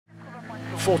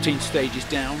14 stages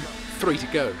down, 3 to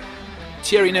go.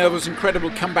 Thierry Neuville's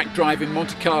incredible comeback drive in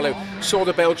Monte-Carlo saw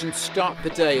the Belgians start the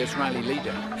day as rally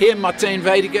leader. He and Martin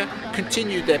Weidegger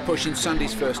continued their push in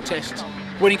Sunday's first test,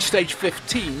 winning stage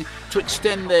 15 to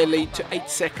extend their lead to 8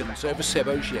 seconds over Seb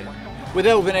Ogier, with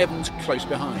Elfyn Evans close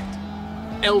behind.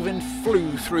 Elfyn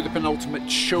flew through the penultimate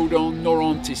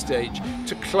Chaudon-Noranti stage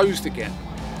to close the gap,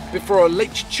 before a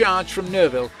late charge from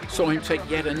Neuville saw him take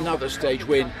yet another stage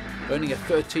win, earning a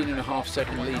 13.5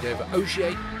 second lead over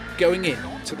Ogier, going in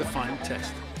to the final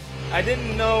test. I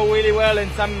didn't know really well in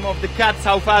some of the cuts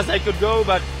how fast I could go,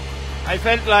 but I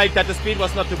felt like that the speed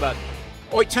was not too bad.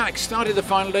 Oytak started the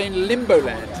final day in limbo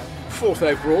land, 4th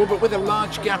overall, but with a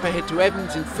large gap ahead to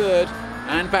Evans in 3rd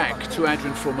and back to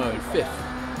Adrian Fourmeau in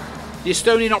 5th. The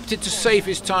Estonian opted to save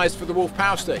his tyres for the Wolf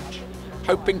Power stage,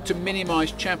 hoping to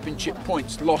minimise championship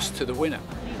points lost to the winner.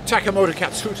 Takemoto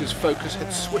Katsuta's focus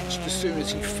had switched as soon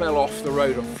as he fell off the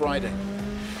road on Friday.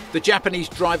 The Japanese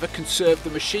driver conserved the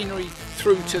machinery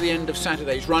through to the end of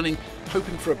Saturday's running,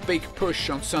 hoping for a big push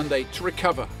on Sunday to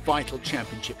recover vital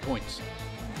championship points.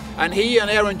 And he and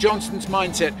Aaron Johnston's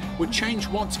mindset would change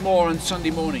once more on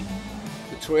Sunday morning.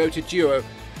 The Toyota duo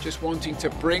just wanting to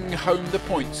bring home the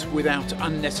points without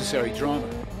unnecessary drama.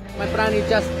 My plan is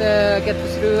just get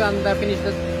through and finish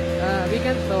the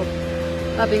weekend, so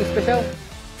nothing special.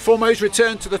 Fourmeau's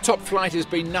return to the top flight has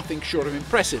been nothing short of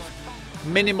impressive.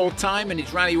 Minimal time in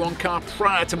his Rally 1 car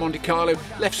prior to Monte-Carlo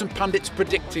left some pundits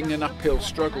predicting an uphill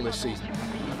struggle this season.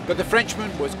 But the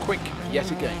Frenchman was quick yet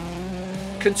again,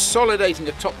 consolidating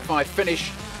a top 5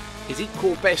 finish, his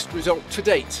equal best result to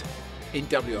date in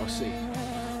WRC.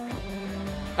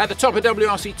 At the top of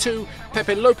WRC 2,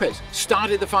 Pepe Lopez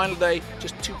started the final day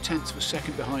just 0.2 of a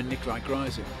second behind Nicolai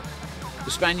Greiser.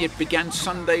 The Spaniard began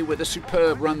Sunday with a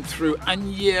superb run through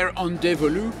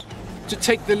Agnières-en-Dévolu to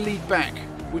take the lead back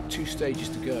with 2 stages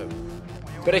to go.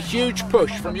 But a huge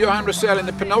push from Johan Roussel in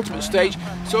the penultimate stage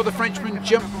saw the Frenchman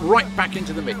jump right back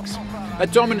into the mix. A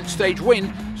dominant stage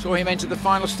win saw him enter the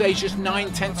final stage just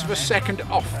 0.9 of a second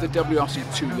off the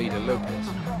WRC2 leader Lopez.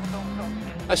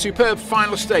 A superb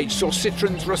final stage saw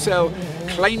Citroën's Roussel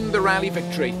claim the rally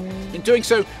victory, in doing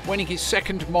so winning his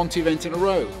 2nd Monte event in a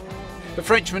row. The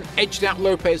Frenchman edged out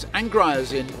Lopez and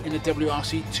Greiser in a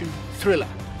WRC2 thriller,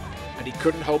 and he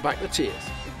couldn't hold back the tears.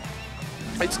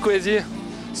 It's crazy.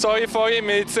 Sorry for him,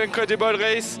 it's an incredible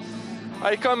race.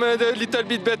 I come a little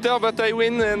bit better, but I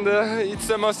win, and it's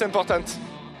the most important.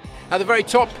 At the very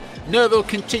top, Neuville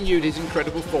continued his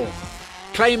incredible form,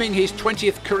 claiming his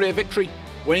 20th career victory,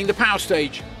 winning the power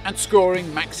stage and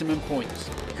scoring maximum points.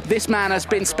 This man has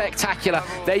been spectacular.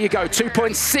 There you go,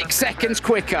 2.6 seconds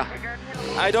quicker.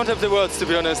 I don't have the words, to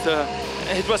be honest.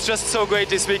 It was just so great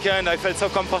this weekend. I felt so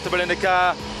comfortable in the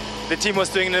car. The team was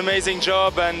doing an amazing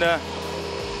job, and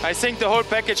I think the whole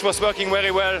package was working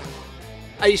very well.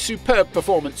 A superb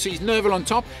performance sees Neuville on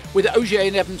top, with Ogier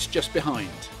and Evans just behind.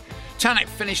 Tanak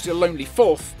finished a lonely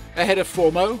 4th, ahead of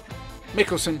Fourmeau,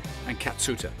 Mikkelsen and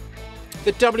Katsuta.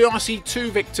 The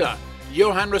WRC2 victor,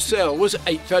 Johan Roussel, was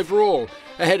 8th overall,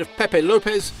 ahead of Pepe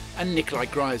Lopez and Nicolai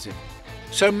Greiser.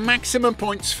 So maximum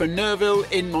points for Neuville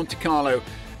in Monte-Carlo,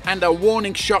 and a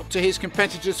warning shot to his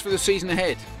competitors for the season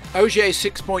ahead. Ogier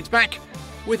 6 points back,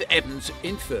 with Evans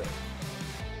in 3rd.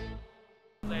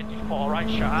 34 right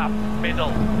sharp, middle,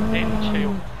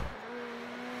 into